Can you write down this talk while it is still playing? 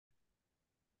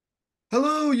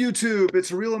Hello, YouTube.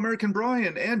 It's Real American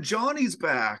Brian, and Johnny's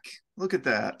back. Look at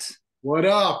that. What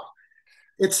up?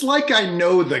 It's like I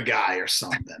know the guy or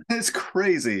something. It's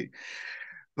crazy.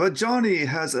 But Johnny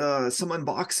has some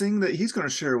unboxing that he's going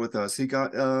to share with us. He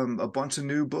got a bunch of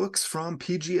new books from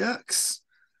PGX.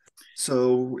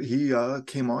 So he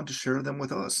came on to share them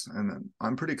with us. And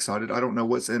I'm pretty excited. I don't know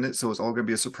what's in it, so it's all going to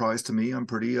be a surprise to me. I'm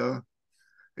pretty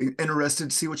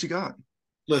interested to see what you got.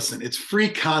 Listen, it's free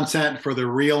content for the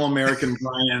Real American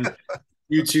Brian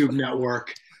YouTube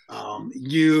network.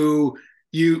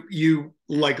 You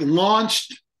like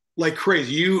launched like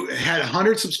crazy. You had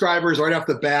 100 subscribers right off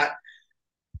the bat.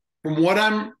 From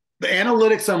the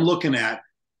analytics I'm looking at,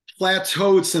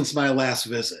 plateaued since my last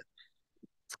visit.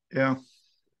 Yeah.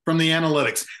 From the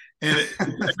analytics, and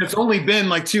it's only been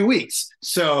like 2 weeks,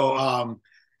 so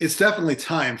it's definitely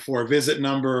time for visit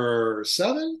number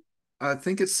 7. I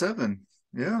think it's 7.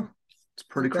 Yeah. It's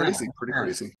pretty crazy. Pretty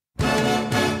crazy.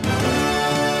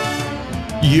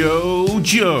 Yo,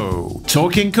 Joe,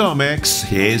 talking comics.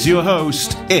 Here's your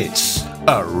host. It's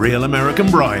a Real American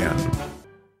Brian.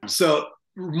 So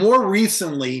more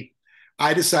recently,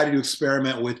 I decided to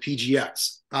experiment with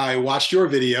PGX. I watched your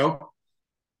video.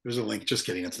 There's a link. Just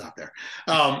kidding. It's not there.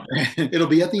 It'll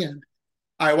be at the end.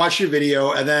 I watched your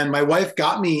video, and then my wife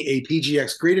got me a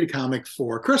PGX graded comic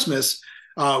for Christmas,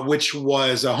 which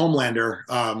was a Homelander.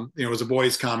 It was a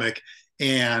boys comic,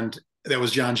 and that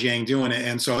was John Jiang doing it.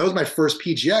 And so that was my first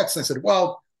PGX. And I said,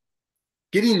 well,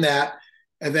 getting that,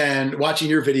 and then watching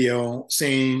your video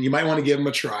saying you might want to give them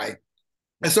a try,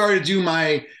 I started to do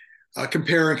my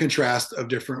compare and contrast of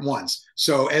different ones.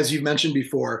 So as you've mentioned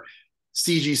before,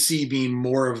 CGC being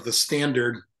more of the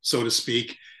standard, so to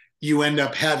speak, you end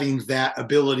up having that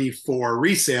ability for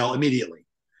resale immediately.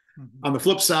 Mm-hmm. On the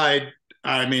flip side,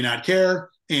 I may not care,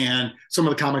 and some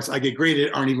of the comics I get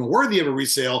graded aren't even worthy of a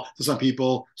resale to some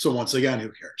people. So once again,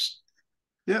 who cares?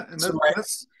 Yeah, and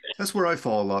that's where I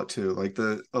fall a lot too. Like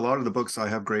a lot of the books I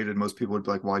have graded, most people would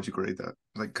be like, "Why'd you grade that?"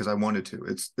 Like, because I wanted to.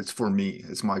 It's for me.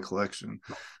 It's my collection,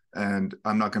 and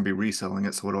I'm not going to be reselling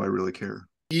it. So what do I really care?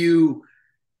 You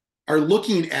are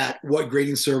looking at what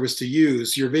grading service to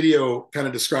use. Your video kind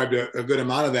of described a good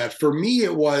amount of that. For me,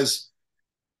 it was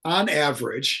on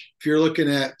average, if you're looking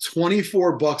at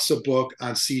 $24 a book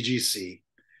on CGC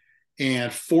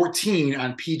and 14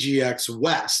 on PGX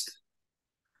West,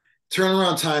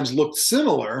 turnaround times looked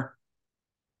similar.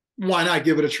 Why not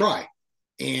give it a try?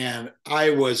 And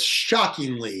I was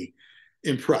shockingly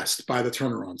impressed by the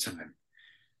turnaround time.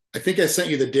 I think I sent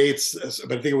you the dates,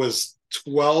 but I think it was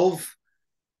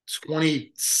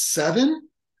 12/27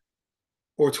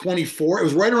 or 24. It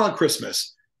was right around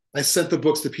Christmas. I sent the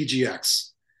books to PGX.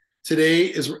 Today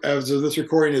is, as of this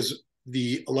recording, is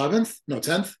the 11th, no,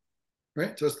 10th,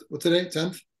 right? Just what today?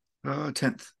 10th?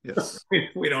 10th, yes.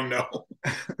 We don't know.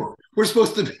 We're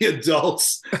supposed to be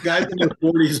adults, guys in their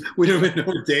 40s. We don't even know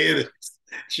what day it is.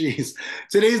 Jeez.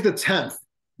 Today's the 10th.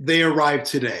 They arrived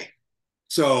today.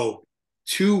 So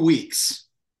 2 weeks.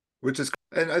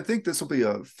 And I think this will be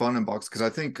a fun unbox because I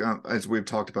think, as we've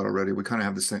talked about already, we kind of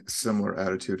have the similar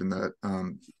attitude in that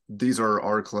these are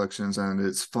our collections and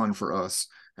it's fun for us.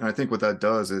 And I think what that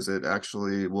does is it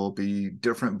actually will be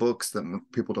different books that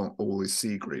people don't always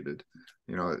see graded,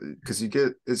 because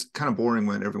it's kind of boring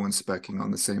when everyone's specking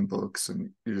on the same books and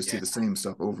you just see the same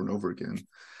stuff over and over again.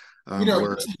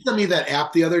 You sent me that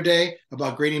app the other day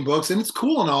about grading books, and it's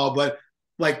cool and all, but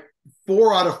like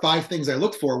 4 out of 5 things I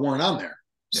looked for weren't on there.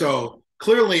 Yeah. So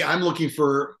clearly I'm looking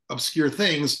for obscure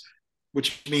things,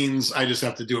 which means I just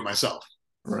have to do it myself.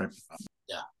 Right.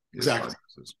 Yeah, exactly.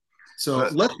 So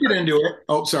let's get into it.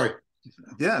 Oh, sorry.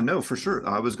 Yeah, no, for sure.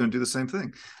 I was going to do the same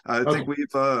thing. I think we've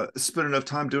spent enough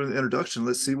time doing the introduction.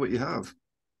 Let's see what you have.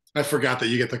 I forgot that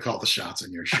you get to call the shots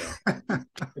in your show.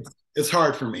 It's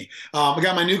hard for me. I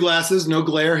got my new glasses, no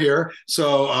glare here,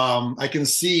 so I can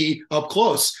see up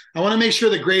close. I want to make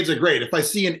sure the grades are great. If I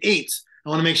see an 8, I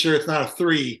want to make sure it's not a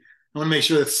 3. I want to make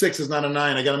sure that 6 is not a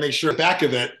 9. I got to make sure the back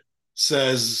of it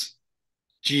says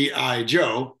G.I.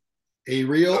 Joe, a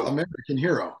real American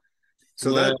hero.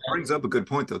 So that brings up a good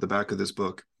point, though, the back of this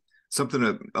book. Something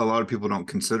that a lot of people don't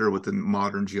consider with the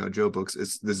modern G.I. Joe books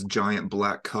is this giant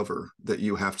black cover that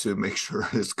you have to make sure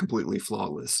is completely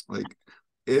flawless. Like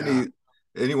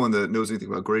anyone that knows anything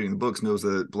about grading the books knows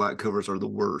that black covers are the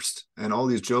worst. And all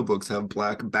these Joe books have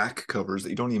black back covers that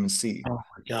you don't even see. Oh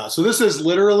my God. So this is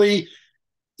literally,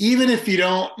 even if you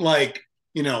don't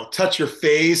touch your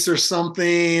face or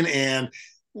something, and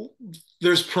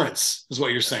there's prints, is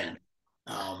what you're saying.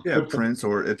 Prints,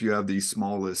 or if you have the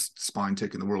smallest spine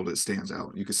tick in the world, it stands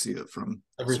out. You can see it from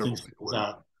everything.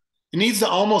 It needs to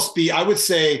almost be, I would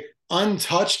say,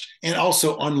 untouched and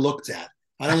also unlooked at.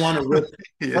 I don't want to risk,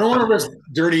 Yeah. I don't want to risk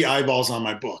dirty eyeballs on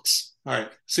my books. All right,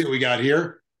 see what we got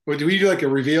here. What, do we do like a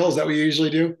reveal? Is that what you usually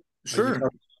do? Sure.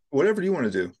 Like Whatever you want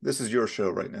to do. This is your show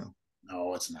right now.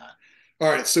 no, it's not. All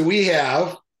right, so we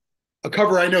have a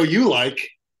cover I know you like.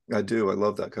 I do. I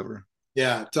love that cover.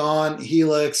 Yeah, Dawn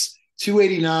Helix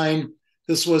 289.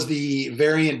 This was the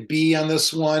variant B on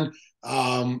this one.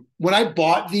 When I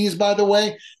bought these, by the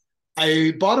way,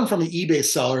 I bought them from an eBay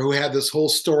seller who had this whole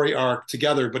story arc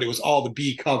together, but it was all the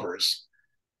B covers.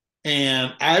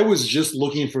 And I was just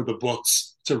looking for the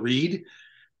books to read.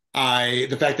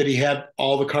 The fact that he had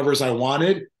all the covers I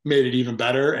wanted made it even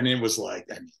better. And it was like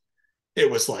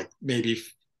maybe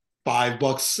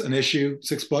 $5 an issue,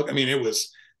 $6. I mean, it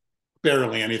was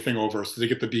barely anything over to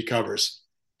get the B covers.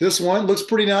 This one looks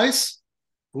pretty nice.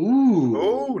 Ooh.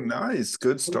 Oh, nice.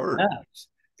 Good start.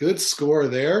 Good score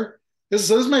there. This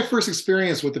is my first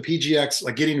experience with the PGX,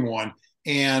 like getting one.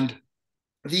 And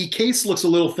the case looks a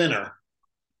little thinner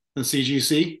than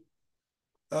CGC.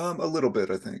 A little bit,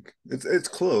 I think. It's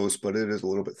close, but it is a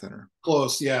little bit thinner.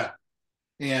 Close, yeah.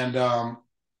 And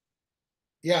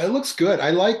yeah, it looks good.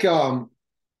 I like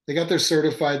they got their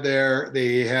certified there.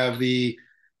 They have the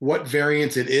what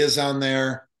variant it is on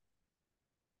there.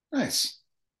 Nice.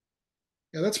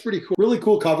 Yeah, that's pretty cool. Really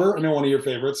cool cover. I know one of your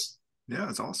favorites. Yeah,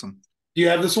 it's awesome. Do you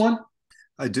have this one?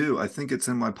 I do. I think it's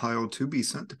in my pile to be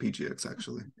sent to PGX,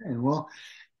 actually. Okay, well,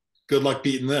 good luck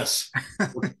beating this.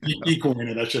 Equaling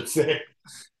it, I should say.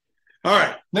 All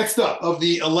right, next up of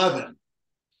the 11.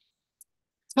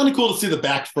 It's kind of cool to see the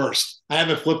back first. I have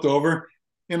it flipped over,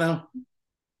 you know.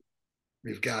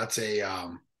 We've got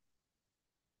a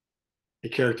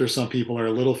character some people are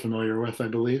a little familiar with, I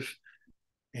believe.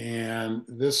 And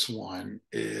this one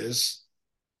is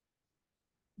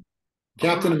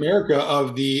Captain America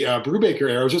of the Brubaker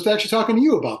era. I was just actually talking to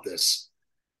you about this.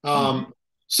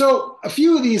 So a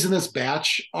few of these in this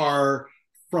batch are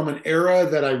from an era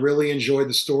that I really enjoyed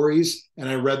the stories, and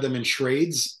I read them in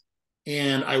trades,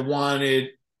 and I wanted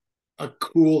a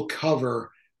cool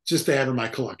cover just to have in my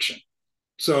collection.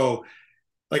 So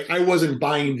like I wasn't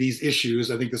buying these issues.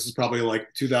 I think this is probably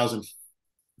like 2000.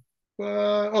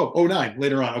 09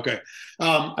 later on. Okay.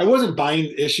 I wasn't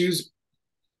buying issues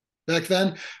back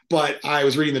then, but I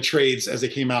was reading the trades as they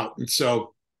came out. And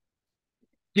so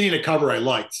getting a cover I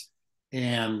liked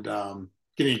and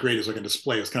getting a grade as like a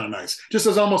display was kind of nice. Just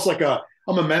as almost like a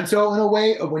memento in a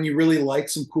way of when you really like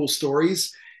some cool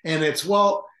stories. And it's,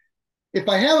 well, if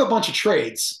I have a bunch of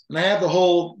trades and I have the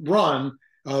whole run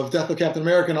of Death of Captain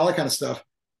America and all that kind of stuff,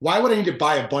 why would I need to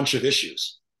buy a bunch of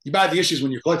issues? You buy the issues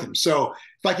when you collect them. So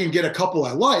if I can get a couple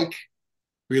I like,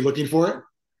 are you looking for it?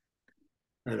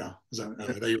 I don't know.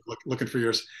 I thought you were looking for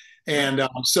yours. And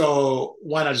so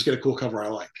why not just get a cool cover I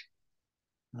like?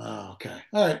 Oh, okay.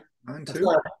 All right. Mine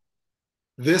too.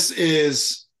 This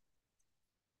is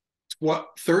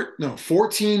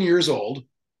 14 years old.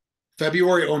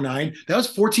 February 09. That was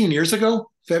 14 years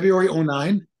ago. February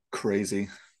 09. Crazy.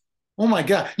 Oh my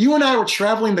God. You and I were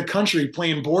traveling the country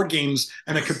playing board games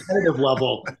at a competitive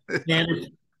level. And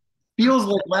it feels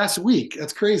like last week.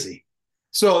 That's crazy.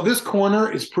 So this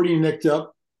corner is pretty nicked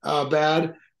up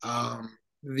bad. I'm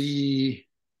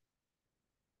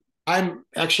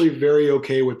actually very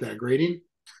okay with that grading.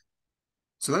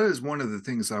 So that is one of the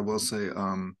things I will say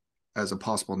as a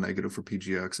possible negative for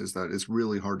PGX is that it's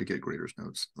really hard to get graders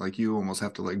notes. Like you almost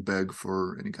have to like beg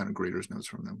for any kind of graders notes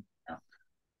from them. Yeah.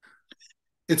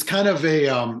 It's kind of a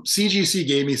CGC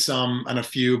gave me some on a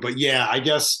few, but yeah, I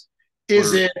guess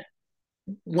it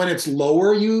when it's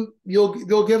lower you'll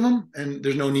give them, and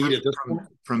there's no need at this point.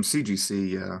 From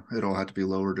CGC, yeah, it'll have to be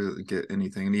lower to get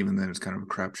anything, and even then it's kind of a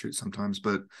crapshoot sometimes.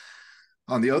 But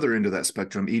on the other end of that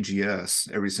spectrum, EGS,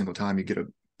 every single time you get a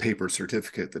paper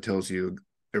certificate that tells you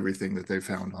everything that they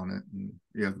found on it, and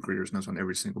you have graders notes on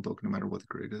every single book, no matter what the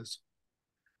grade is.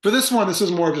 For this one, this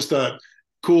is more of just a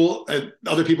cool.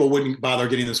 Other people wouldn't bother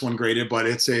getting this one graded, but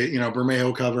it's a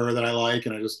Bermejo cover that I like,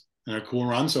 and a cool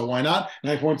run, so why not?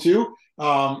 9.2.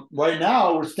 Right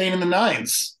now we're staying in the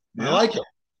 9s. Yeah. I like it.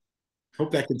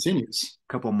 Hope that continues.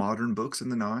 A couple modern books in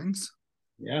the 9s.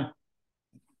 Yeah.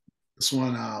 This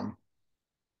one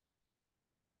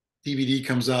DVD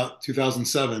comes out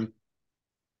 2007.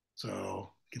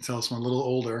 So you can tell this one a little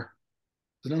older.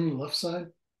 Is it on the left side?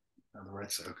 On the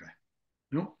right side. Okay.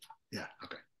 Nope. Yeah.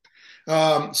 Okay.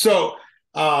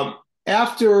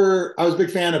 After I was a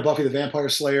big fan of Buffy the Vampire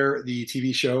Slayer, the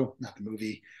TV show, not the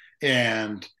movie,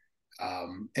 and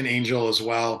an Angel as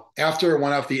well. After it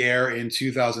went off the air in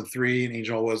 2003, and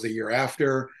Angel was the year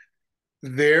after,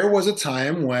 there was a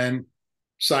time when,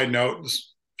 side note,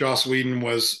 Joss Whedon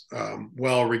was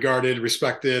well regarded,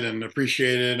 respected, and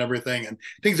appreciated and everything. And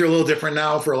things are a little different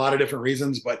now for a lot of different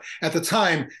reasons. But at the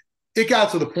time, it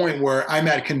got to the point where I'm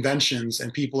at conventions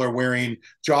and people are wearing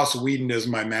Joss Whedon is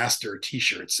my master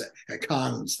t-shirts at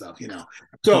cons and stuff, you know.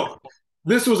 So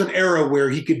this was an era where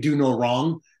he could do no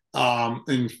wrong.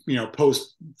 And, you know,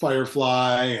 post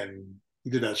Firefly, and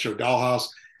he did that show Dollhouse.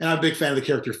 And I'm a big fan of the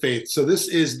character Faith. So this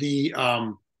is the,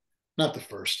 not the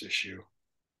first issue.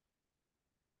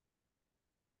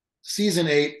 Season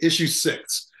 8, issue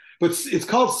 6. But it's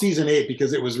called Season 8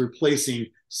 because it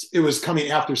was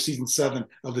coming after Season 7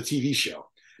 of the TV show.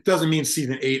 It doesn't mean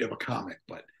Season 8 of a comic,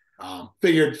 but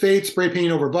figured Faith spray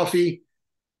painting over Buffy.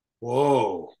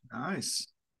 Whoa. Nice.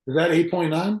 Is that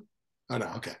 8.9? Oh, no,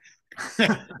 okay.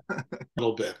 A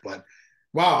little bit, but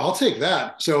wow, I'll take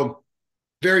that. So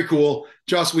very cool.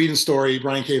 Joss Whedon story,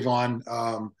 Brian K. Vaughan.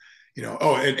 You know,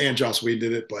 and Joss Whedon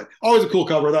did it, but always a cool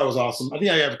cover. That was awesome. I think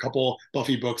I have a couple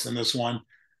Buffy books in this one.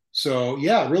 So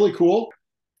yeah, really cool.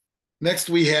 Next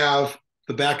we have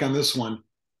the back on this one,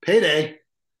 Payday.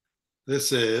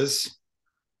 This is,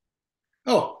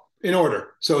 in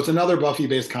order. So it's another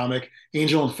Buffy-based comic,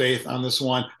 Angel and Faith on this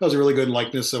one. That was a really good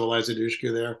likeness of Eliza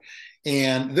Dushku there.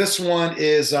 And this one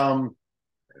is,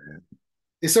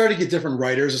 they started to get different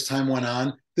writers as time went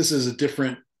on. This is a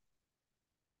different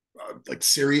like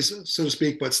series, so to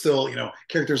speak, but still, you know,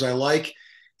 characters I like.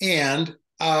 And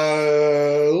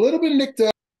a little bit nicked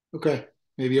up. Okay,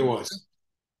 maybe it was.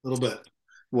 A little bit.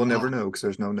 We'll never know because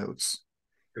there's no notes.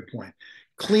 Good point.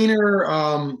 Cleaner,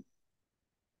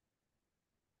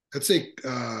 I'd say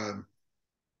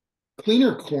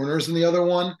cleaner corners than the other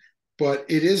one, but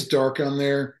it is dark on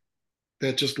there.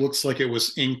 That just looks like it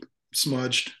was ink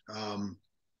smudged.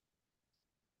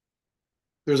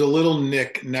 There's a little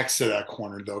nick next to that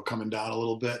corner, though, coming down a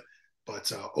little bit.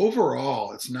 But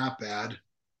overall, it's not bad.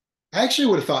 I actually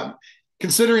would have thought,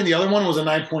 considering the other one was a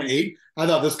 9.8, I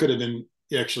thought this could have been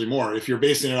actually more if you're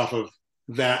basing it off of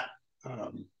that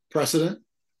precedent,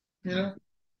 you know?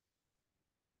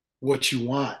 What you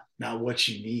want, not what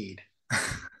you need.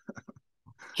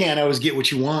 Can't always get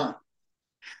what you want.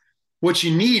 What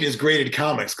you need is graded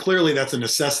comics. Clearly, that's a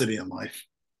necessity in life.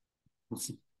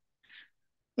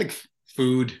 Like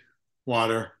food,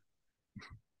 water,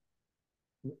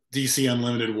 DC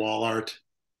Unlimited wall art,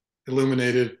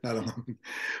 illuminated, not illuminated,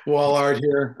 wall art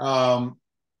here.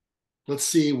 Let's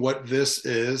see what this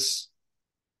is.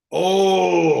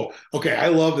 Oh, okay. I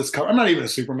love this cover. I'm not even a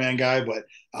Superman guy, but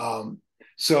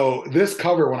so this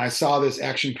cover, when I saw this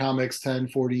Action Comics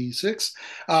 1046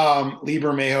 Lee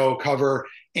Bermejo cover,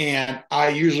 and I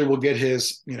usually will get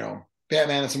his, you know,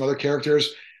 Batman and some other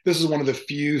characters. This is one of the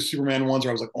few Superman ones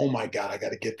where I was like, oh my God, I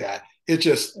got to get that. It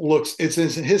just looks, it's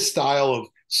in his style of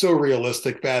so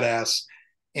realistic, badass.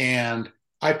 And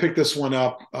I picked this one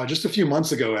up just a few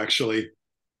months ago, actually,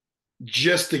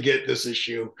 just to get this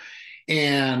issue.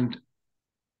 And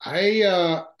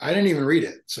I didn't even read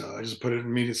it. So I just put it in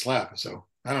immediate slap. So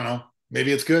I don't know.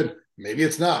 Maybe it's good. Maybe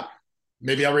it's not.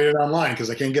 Maybe I'll read it online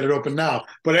because I can't get it open now.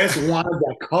 But I just wanted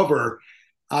that cover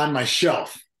on my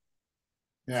shelf.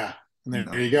 Yeah. And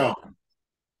there you go.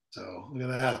 So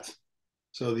look at that.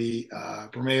 So the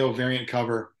Bermejo variant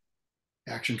cover,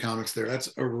 Action Comics there.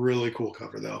 That's a really cool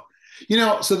cover, though. You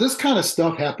know, so this kind of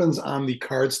stuff happens on the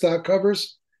cardstock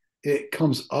covers. It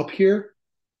comes up here.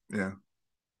 Yeah.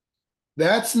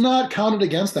 That's not counted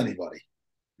against anybody.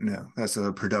 No, that's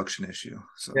a production issue.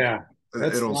 So yeah,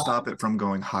 it'll stop it from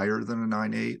going higher than a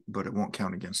 9.8, but it won't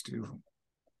count against you.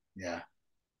 Yeah.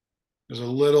 There's a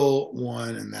little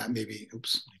one in that maybe.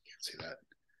 Oops, I can't see that.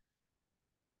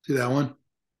 See that one?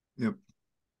 Yep.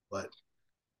 But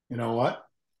you know what?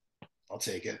 I'll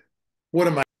take it. What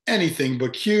am I? Anything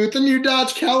but cute. The new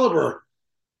Dodge Caliber.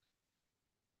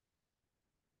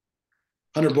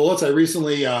 100 Bullets. I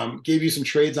recently gave you some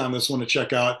trades on this one to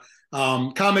check out.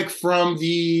 Comic from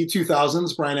the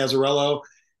 2000s, Brian Azzarello.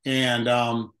 And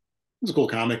it's a cool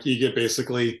comic. You get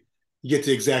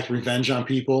the exact revenge on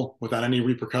people without any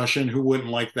repercussion. Who wouldn't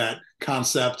like that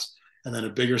concept? And then a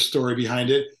bigger story behind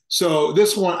it. So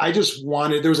this one, I just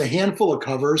wanted, there was a handful of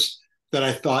covers that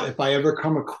I thought if I ever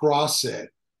come across it,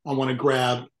 I want to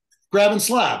grab and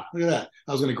slab. Look at that.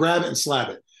 I was going to grab it and slab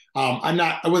it.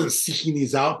 I wasn't seeking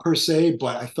these out per se,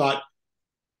 but I thought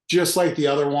just like the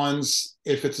other ones,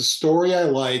 if it's a story I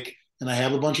like and I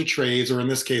have a bunch of trades, or in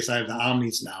this case, I have the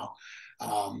Omnis now.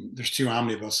 There's 2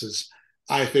 omnibuses.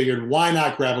 I figured why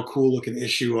not grab a cool looking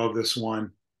issue of this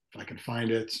one if I can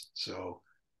find it. So,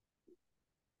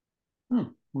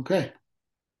 okay.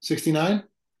 69?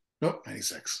 Nope,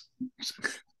 96.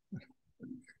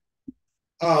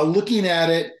 Looking at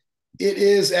it, It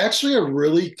is actually a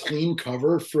really clean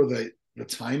cover for the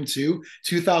time too.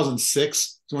 2006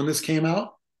 is when this came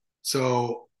out.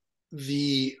 So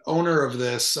the owner of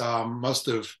this must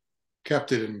have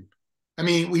kept it in. I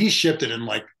mean, he shipped it in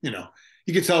like, you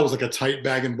could tell it was like a tight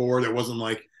bag and board. It wasn't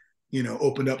like,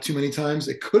 opened up too many times.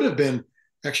 It could have been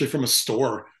actually from a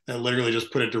store that literally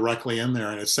just put it directly in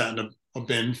there and it sat in a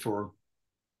bin for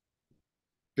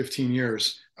 15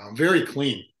 years. Very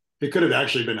clean. It could have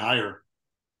actually been higher.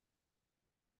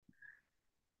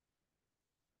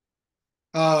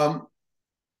 Spidey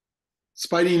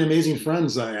and Amazing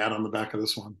Friends ad on the back of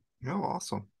this one. Oh,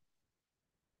 awesome.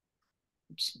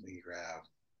 Oops, let me grab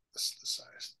this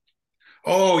size.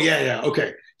 Oh, yeah.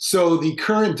 Okay. So the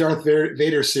current Darth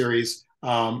Vader series,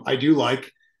 I do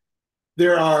like.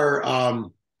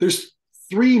 There's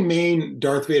three main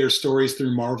Darth Vader stories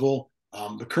through Marvel.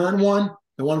 The current one,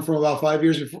 the one from about 5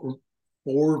 years before,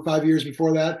 4 or 5 years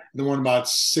before that, the one about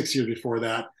 6 years before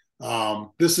that.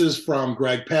 This is from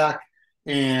Greg Pak,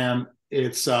 and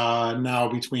it's now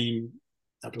between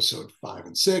episode 5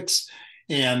 and 6.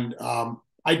 And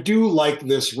I do like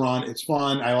this run. It's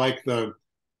fun.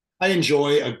 I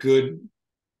enjoy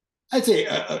I'd say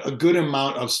a good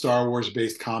amount of Star Wars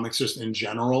based comics just in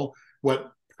general.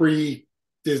 What pre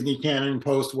Disney canon,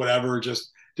 post, whatever,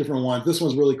 just different ones. This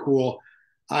one's really cool.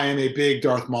 I am a big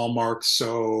Darth Maul mark,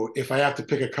 so if I have to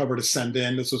pick a cover to send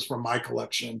in, this was from my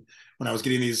collection when I was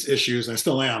getting these issues, and I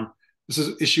still am. This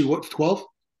is issue what, 12?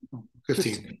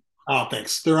 15. Oh,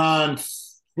 thanks. They're on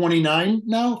 29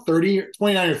 now, 30,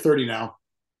 29 or 30 now.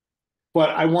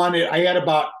 But I had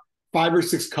about 5 or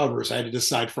 6 covers I had to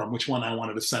decide from which one I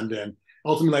wanted to send in.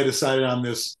 Ultimately, I decided on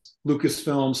this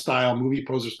Lucasfilm style, movie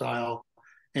poster style,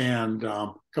 and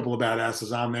a couple of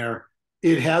badasses on there.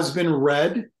 It has been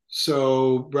read,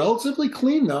 so relatively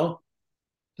clean, though.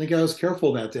 I think I was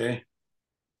careful that day.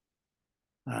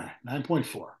 All right,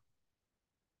 9.4.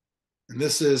 And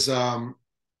this is from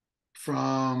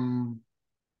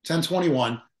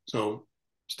 10/21, so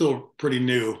still pretty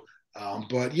new.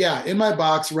 But yeah, in my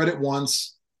box, read it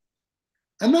once.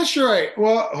 I'm not sure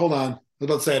well, hold on. I was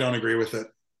about to say I don't agree with it.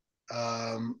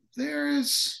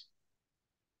 There's,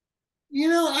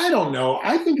 I don't know.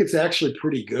 I think it's actually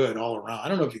pretty good all around. I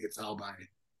don't know if you can tell by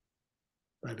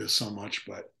this so much,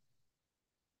 but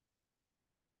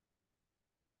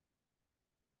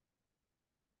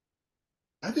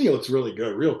I think it looks really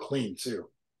good, real clean too.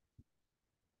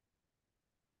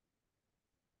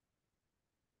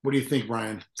 What do you think,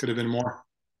 Brian? Could have been more?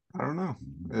 I don't know.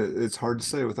 It's hard to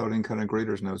say without any kind of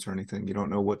grader's notes or anything. You don't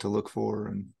know what to look for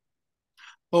and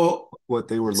what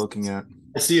they were looking at.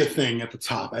 I see a thing at the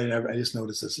top. I just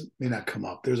noticed this. It may not come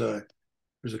up. There's a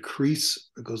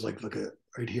crease that goes like, look at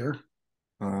right here.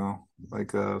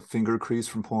 Like a finger crease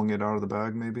from pulling it out of the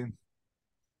bag, maybe.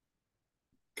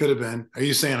 Could have been. Are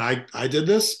you saying I did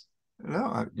this?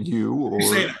 No, you or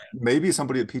maybe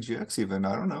somebody at PGX even.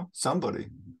 I don't know. Somebody.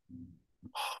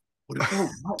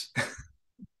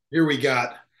 Here we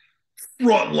got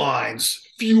Front Lines,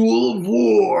 Fuel of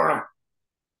War.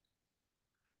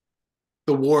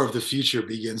 The War of the Future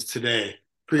begins today.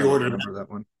 Pre-order that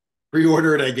one.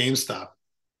 Pre-order it at GameStop.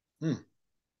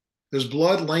 There's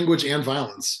blood, language, and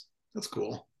violence. That's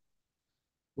cool.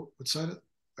 What side?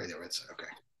 Right there, right side. Okay.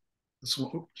 This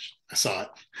one. Oops, I saw it.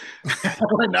 How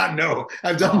do I not know?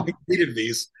 I've done completed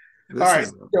these. All right.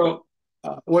 So,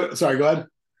 what? Sorry. Go ahead.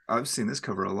 I've seen this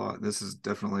cover a lot. This is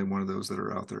definitely one of those that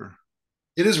are out there.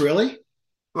 It is really?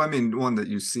 Well, I mean, one that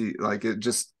you see, like it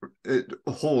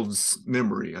holds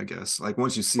memory, I guess. Like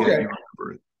once you see it, you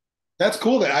remember it. That's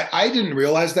cool. That I didn't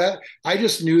realize that. I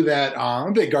just knew that I'm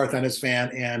a big Garth Ennis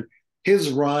fan, and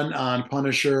his run on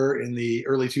Punisher in the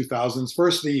early 2000s,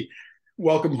 first the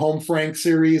Welcome Home Frank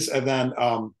series, and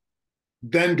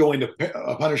then going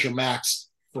to Punisher Max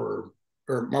or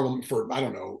Marvel for, I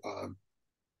don't know,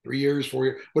 3 years, 4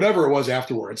 years, whatever it was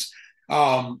afterwards.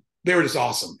 They were just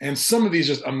awesome. And some of these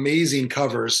just amazing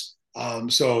covers.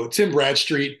 So Tim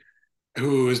Bradstreet,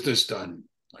 who has just done,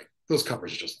 like, those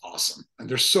covers are just awesome. And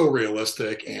they're so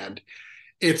realistic. And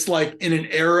it's like in an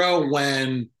era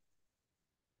when,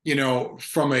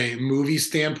 from a movie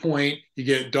standpoint, you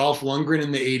get Dolph Lundgren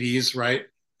in the 80s, right?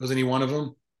 Wasn't he one of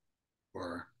them?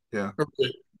 Or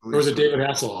was it David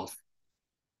Hasselhoff?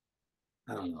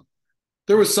 I don't know.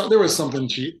 There was something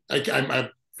cheap. I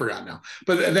forgot now.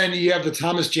 But then you have the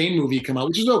Thomas Jane movie come out,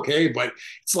 which is okay, but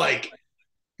it's like,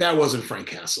 that wasn't Frank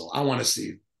Castle. I want to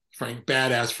see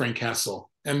badass Frank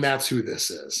Castle, and that's who this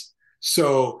is.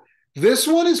 So this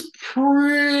one is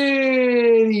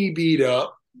pretty beat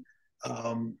up.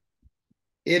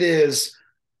 It is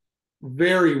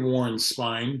very worn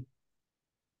spine.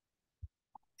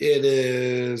 It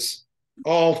is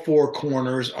all four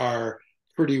corners are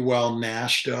pretty well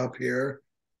mashed up here.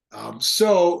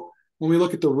 So when we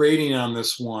look at the rating on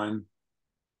this one,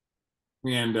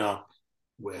 we end up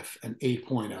with an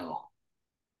 8.0.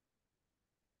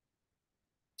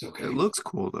 It's okay. It looks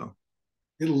cool though.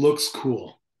 It looks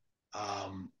cool.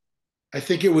 I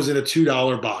think it was in a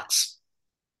 $2 box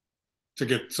to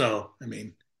get. So, I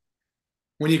mean,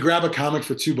 when you grab a comic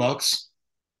for $2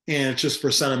 and it's just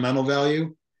for sentimental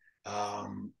value,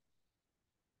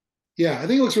 yeah, I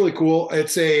think it looks really cool.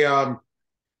 It's a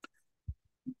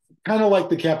kind of like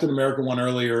the Captain America one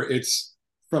earlier. It's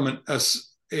from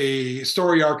a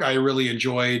story arc I really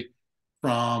enjoyed,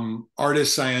 from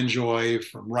artists I enjoy,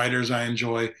 from writers I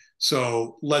enjoy.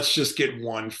 So let's just get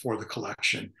one for the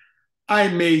collection. I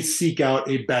may seek out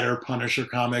a better Punisher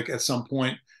comic at some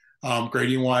point,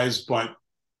 grading wise, but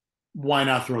why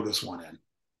not throw this one in?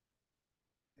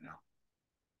 You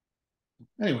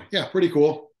know. Anyway, yeah, pretty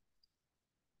cool.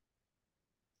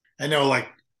 I know, like,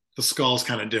 the skull's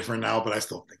kind of different now, but I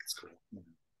still think it's cool.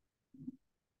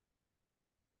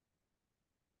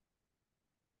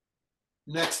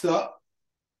 Next up,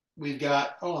 we've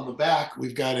got on the back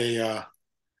we've got a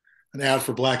an ad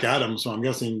for Black Adam, so I'm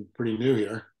guessing pretty new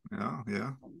here.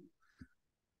 Yeah.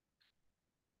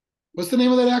 What's the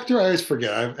name of that actor? I always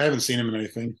forget. I haven't seen him in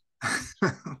anything.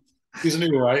 He's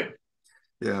new, right?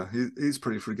 Yeah, he's a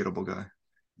pretty forgettable guy.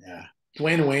 Yeah,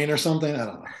 Dwayne Wayne or something. I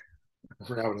don't know. I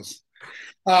forgot what it is.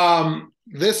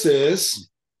 This is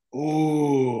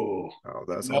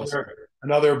That's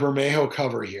another Bermejo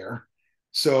cover here.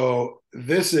 So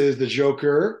this is the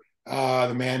Joker,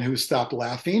 the man who stopped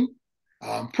laughing.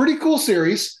 Pretty cool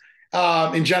series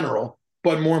in general,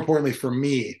 but more importantly for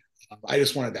me, I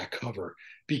just wanted that cover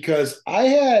because I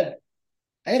had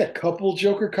a couple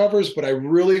Joker covers, but I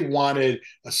really wanted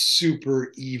a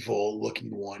super evil looking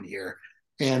one here.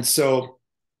 And so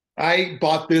I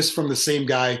bought this from the same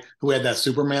guy who had that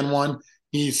Superman one.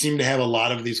 He seemed to have a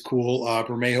lot of these cool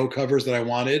Bermejo covers that I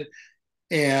wanted.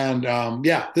 And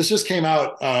yeah, this just came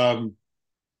out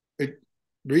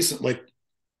recently.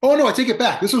 Oh no, I take it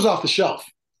back. This was off the shelf.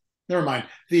 Never mind.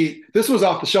 This was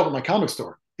off the shelf at my comic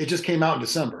store. It just came out in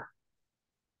December.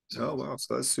 Oh wow,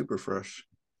 so that's super fresh.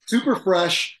 Super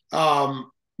fresh.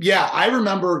 Yeah, I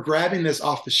remember grabbing this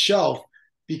off the shelf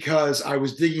because I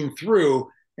was digging through,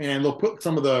 and they'll put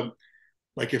some of the,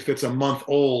 like, if it's a month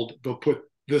old, they'll put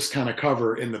this kind of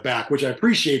cover in the back, which I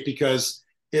appreciate because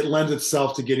it lends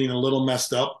itself to getting a little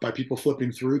messed up by people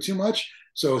flipping through too much.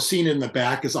 So seeing it in the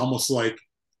back is almost like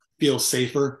feels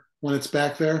safer when it's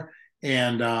back there.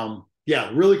 And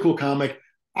yeah, really cool comic.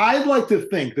 I'd like to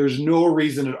think there's no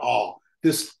reason at all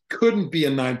this couldn't be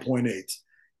a 9.8.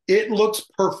 It looks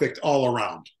perfect all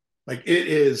around. Like, it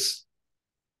is.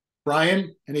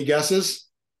 Brian, any guesses?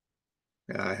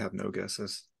 Yeah, I have no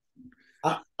guesses.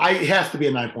 It has to be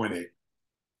a 9.8.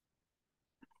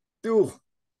 Ooh.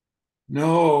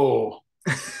 No.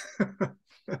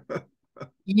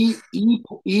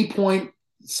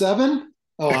 E.7?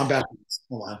 Oh, I'm back.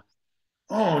 Hold on.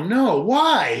 Oh no,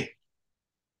 why?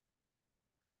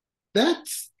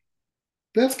 That's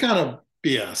kind of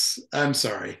BS. I'm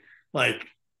sorry. Like,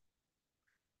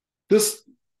 this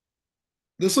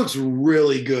looks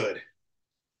really good.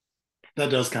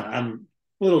 That does kind of, I'm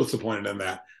a little disappointed in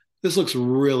that. This looks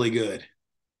really good.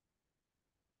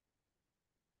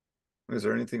 Is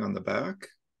there anything on the back?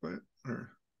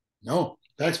 No,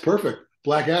 that's perfect.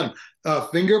 Black Adam.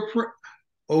 Fingerprint.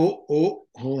 Oh,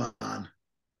 hold on.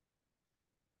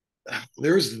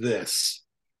 There's this.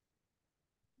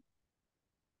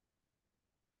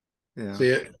 Yeah. See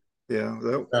it? Yeah,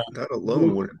 that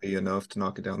alone wouldn't be enough to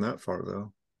knock it down that far,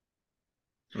 though.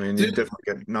 I mean, you definitely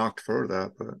get knocked for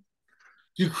that, but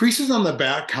do creases on the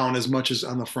back count as much as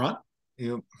on the front?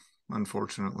 Yep,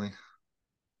 unfortunately.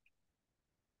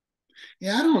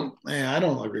 Yeah, I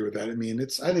don't agree with that. I mean, I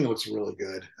think it looks really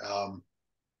good. Oh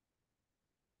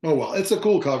well, it's a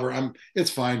cool cover. It's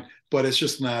fine, but it's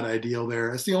just not ideal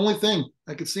there. It's the only thing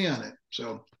I could see on it.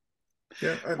 So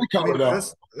yeah, I mean,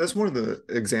 that's one of the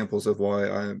examples of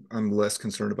why I'm less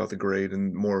concerned about the grade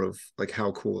and more of like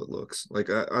how cool it looks. Like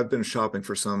I've been shopping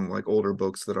for some like older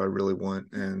books that I really want,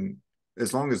 and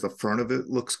as long as the front of it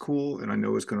looks cool and I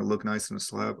know it's going to look nice in a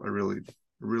slab, I really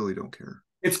don't care.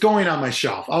 It's going on my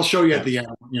shelf. I'll show you at the end.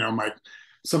 You know,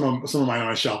 some of mine on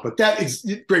my shelf. But that is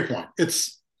great point.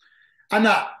 I'm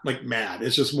not like mad.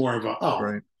 It's just more of a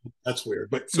right. That's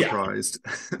weird. But surprised,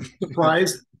 yeah,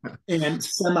 surprised and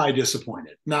semi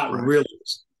disappointed. Not right. Really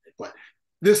disappointed, but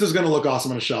this is going to look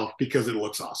awesome on a shelf because it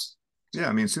looks awesome. Yeah,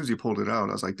 I mean, as soon as you pulled it out,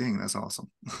 I was like, dang, that's awesome.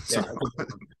 So,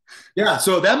 Yeah,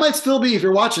 so that might still be, if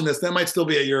you're watching this, that might still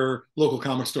be at your local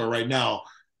comic store right now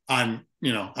on,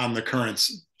 on the current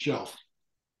shelf.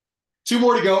 Two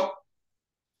more to go.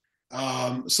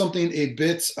 Something a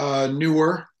bit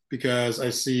newer because I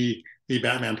see the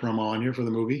Batman promo on here for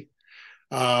the movie.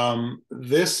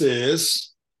 This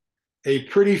is a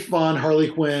pretty fun Harley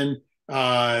Quinn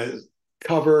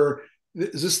cover.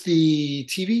 Is this the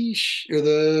TV or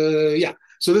the? Yeah.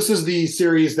 So this is the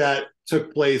series that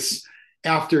took place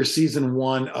after season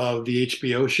 1 of the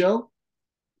HBO show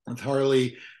with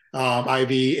Harley,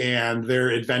 Ivy, and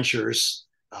their adventures.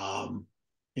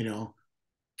 You know,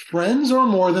 friends or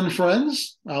more than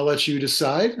friends. I'll let you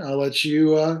decide. I'll let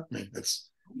you. That's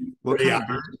what pretty kind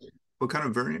of what kind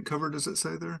of variant cover does it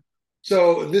say there?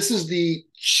 So this is the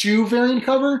Chew variant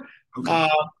cover. Okay.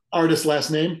 Artist last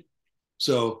name.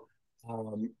 So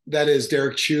that is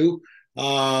Derek Chew.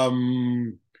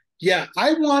 Yeah,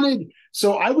 I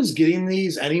was getting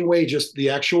these anyway, just the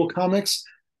actual comics,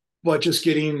 but just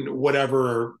getting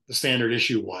whatever the standard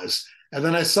issue was. And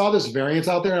then I saw this variant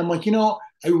out there, and I'm like,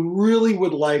 I really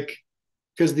would like,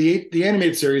 because the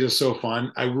animated series is so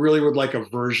fun. I really would like a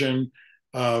version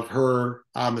of her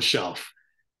on the shelf.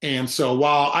 And so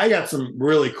while I got some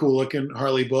really cool looking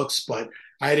Harley books, but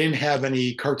I didn't have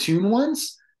any cartoon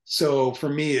ones. So for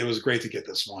me, it was great to get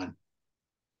this one.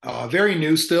 Very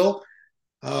new still,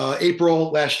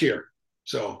 April last year.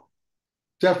 So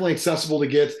definitely accessible to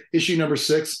get. Issue number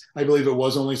 6, I believe it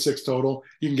was only 6 total.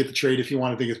 You can get the trade if you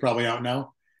want. I think it's probably out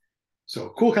now.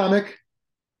 So cool comic.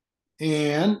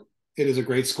 And it is a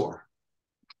great score.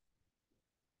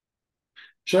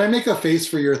 Should I make a face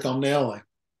for your thumbnail?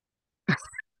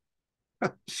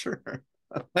 Sure.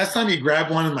 Last time you grabbed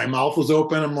one and my mouth was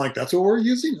open, I'm like, that's what we're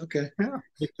using? Okay. Yeah,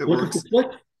 it works.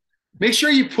 Make sure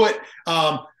you put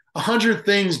 100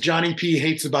 things Johnny P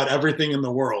hates about everything in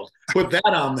the world. Put that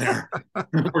on there.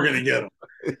 We're going to get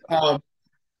them.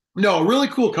 No, really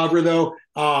cool cover, though.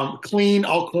 Clean,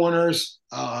 all corners.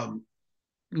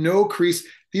 No crease.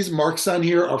 These marks on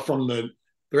here are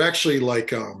they're actually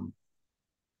like,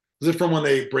 is it from when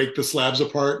they break the slabs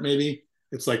apart, maybe?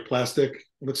 It's like plastic,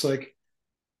 it looks like.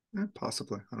 Yeah,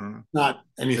 possibly. I don't know. Not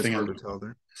anything. It's hard to tell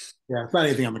there. Yeah, it's not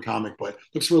anything on the comic, but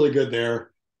looks really good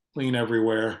there. Clean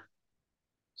everywhere.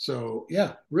 So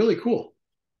yeah, really cool.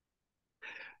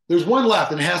 There's one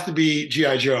left, and it has to be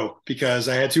GI Joe because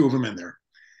I had 2 of them in there.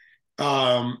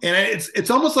 And it's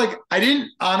almost like I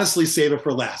didn't honestly save it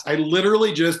for last. I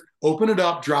literally just opened it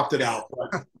up, dropped it out.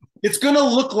 But it's gonna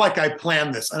look like I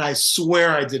planned this, and I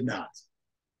swear I did not.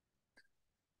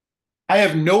 I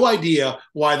have no idea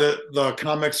why the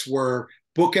comics were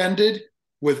bookended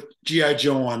with GI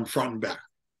Joe on front and back,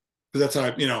 because that's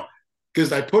how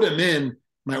because I put them in.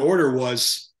 My order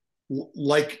was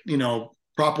like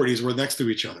properties were next to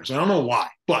each other, so I don't know why,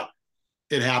 but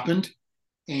it happened,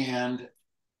 and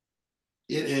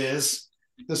it is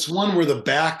this one where the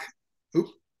back.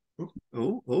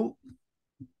 Oh!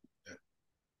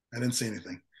 I didn't see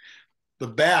anything. The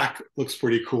back looks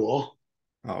pretty cool.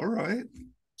 All right.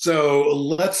 So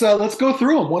let's go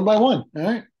through them one by one. All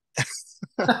right.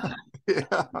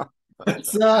 Yeah. You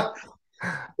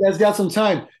guys got some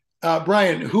time.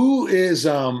 Brian, who's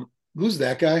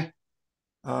that guy?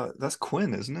 That's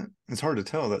Quinn, isn't it? It's hard to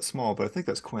tell. That's small, but I think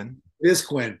that's Quinn. It is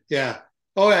Quinn. Yeah.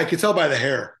 Oh, yeah. I can tell by the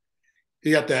hair.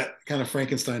 He got that kind of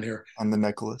Frankenstein hair. On the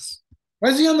necklace. Why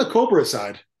is he on the Cobra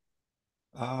side?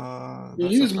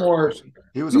 He was more.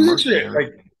 He was a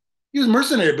mercenary. He was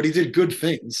mercenary, but he did good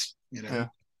things. Yeah.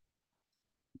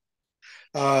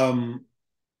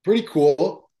 Pretty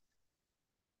cool.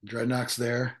 Dreadnought's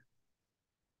there.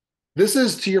 This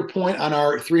is to your point on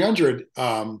our 300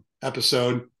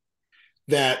 episode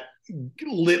that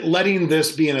letting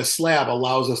this be in a slab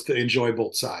allows us to enjoy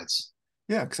both sides.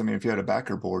 Yeah, because I mean, if you had a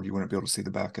backer board, you wouldn't be able to see the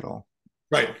back at all.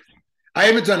 Right. I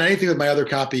haven't done anything with my other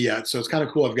copy yet, so it's kind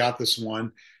of cool. I've got this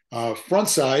one. Front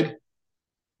side.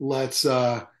 Let's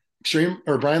Extreme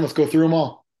or Brian. Let's go through them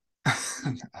all.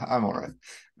 I'm all right.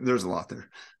 There's a lot there.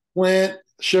 Flint,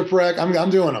 Shipwreck. I'm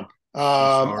doing them.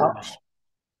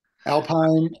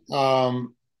 Alpine.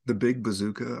 The big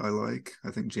bazooka. I like.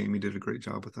 I think Jamie did a great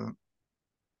job with that.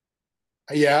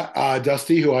 Yeah,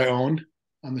 Dusty, who I owned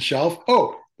on the shelf.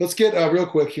 Oh, let's get real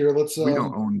quick here. Let's. We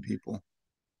don't own people.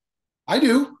 I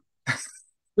do.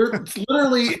 It's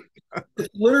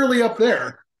literally up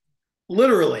there.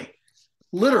 Literally.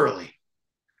 Where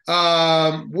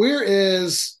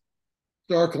is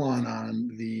Darklawn on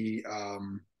the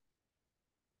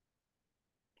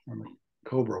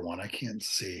Cobra one? I can't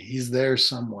see. He's there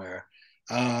somewhere.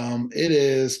 It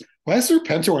is. Why is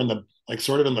Serpentor in the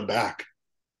sort of in the back?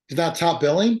 He's not top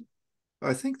billing?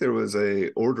 I think there was a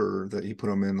order that he put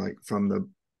him in, like from the.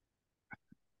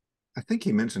 I think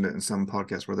he mentioned it in some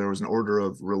podcast where there was an order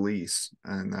of release,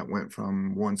 and that went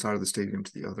from one side of the stadium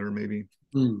to the other, maybe.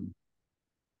 Hmm.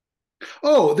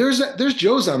 Oh, there's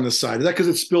Joe's on this side. Is that because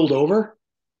it spilled over?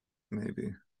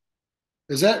 Maybe.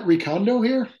 Is that Ricondo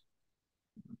here?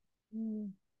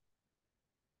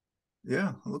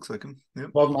 Yeah, it looks like him. Yep.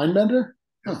 Above Mindbender?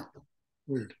 Yep. Huh.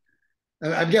 Weird.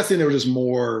 I'm guessing there were just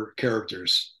more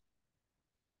characters.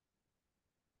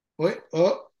 Wait,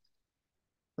 oh,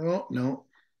 no.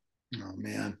 Oh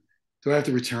man. Do I have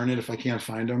to return it if I can't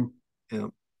find him?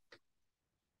 Yep.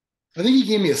 I think he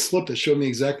gave me a slip that showed me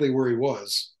exactly where he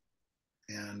was.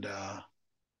 And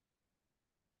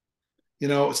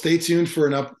stay tuned for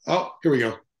an up. Oh, here we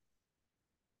go.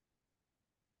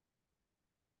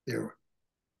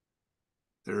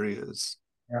 There he is.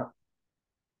 Yeah.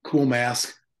 Cool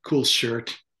mask, cool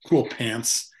shirt, cool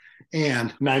pants,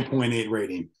 and 9.8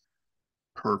 rating.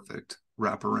 Perfect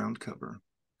wraparound cover.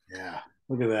 Yeah,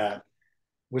 look at that.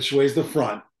 Which way's the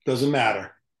front? Doesn't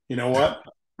matter. You know what?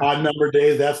 Odd number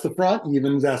days, that's the front.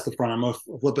 Evens, that's the front. I'm going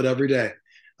to flip it every day.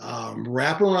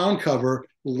 Wraparound cover,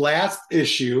 last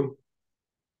issue.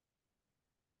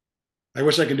 I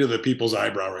wish I could do the people's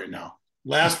eyebrow right now.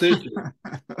 Last issue.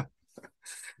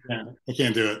 Yeah, I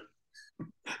can't do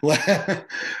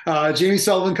it. Jamie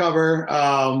Sullivan cover.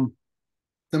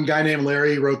 Some guy named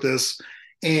Larry wrote this.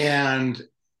 And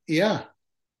yeah,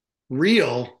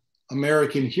 real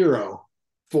American hero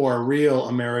for real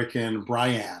American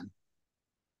Brian.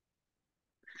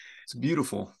 It's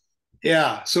beautiful.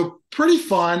 Yeah, so pretty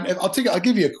fun. I'll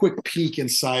give you a quick peek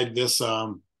inside this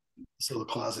little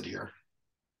closet here.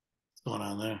 What's going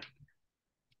on there?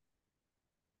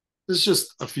 There's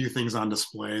just a few things on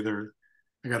display.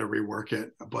 I got to rework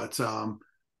it, but some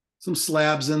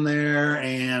slabs in there,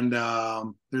 and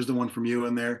there's the one from you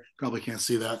in there. Probably can't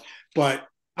see that, but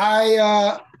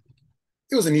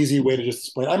it was an easy way to just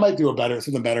display it. I might do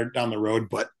something better down the road,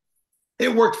 but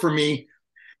it worked for me.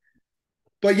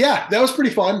 But yeah, that was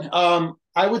pretty fun.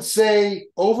 I would say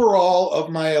overall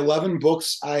of my 11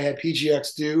 books I had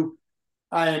PGX do,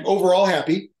 I am overall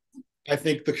happy. I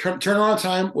think the turnaround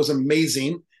time was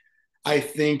amazing. I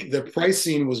think the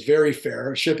pricing was very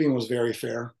fair. Shipping was very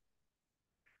fair.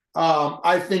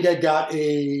 I think I got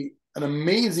an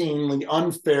amazingly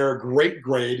unfair great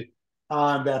grade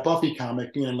on that Buffy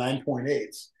comic being a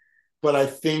 9.8. But I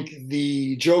think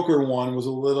the Joker one was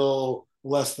a little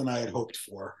less than I had hoped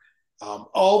for.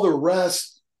 All the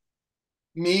rest,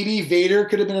 maybe Vader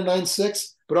could have been a 9.6,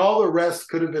 but all the rest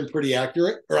could have been pretty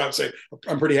accurate, or I would say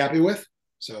I'm pretty happy with.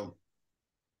 So,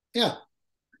 yeah.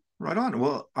 Right on.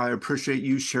 Well, I appreciate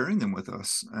you sharing them with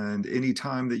us. And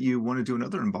anytime that you want to do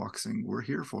another unboxing, we're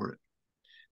here for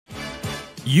it.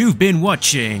 You've been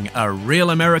watching a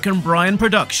Real American Brian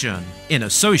production in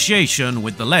association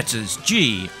with the letters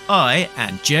G, I,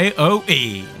 and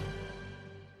JOE.